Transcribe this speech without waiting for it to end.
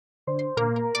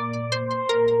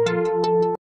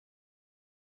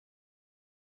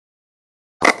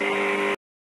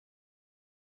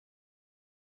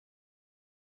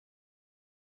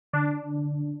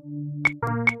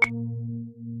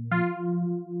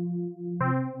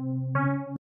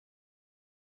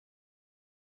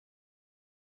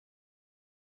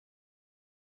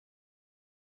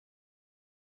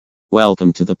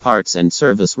Welcome to the parts and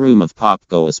service room of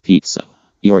Popgoes Pizza.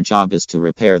 Your job is to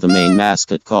repair the main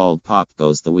mascot called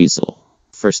Popgoes the Weasel.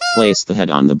 First, place the head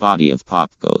on the body of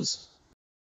Popgoes.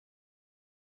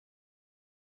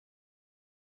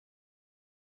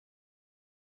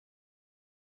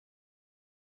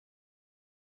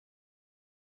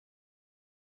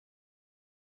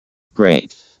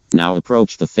 Great. Now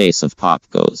approach the face of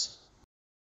Popgoes.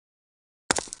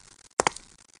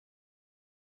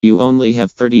 You only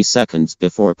have 30 seconds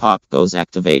before Popgoes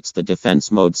activates the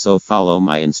defense mode, so follow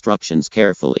my instructions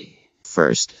carefully.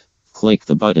 First, click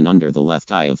the button under the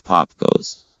left eye of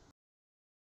Popgoes.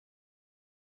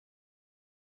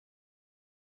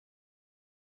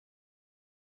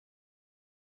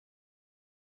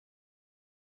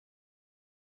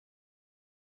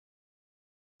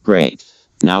 Great.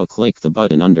 Now click the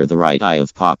button under the right eye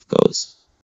of Popgoes.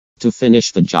 To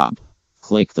finish the job,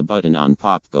 click the button on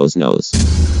Popgoes' nose.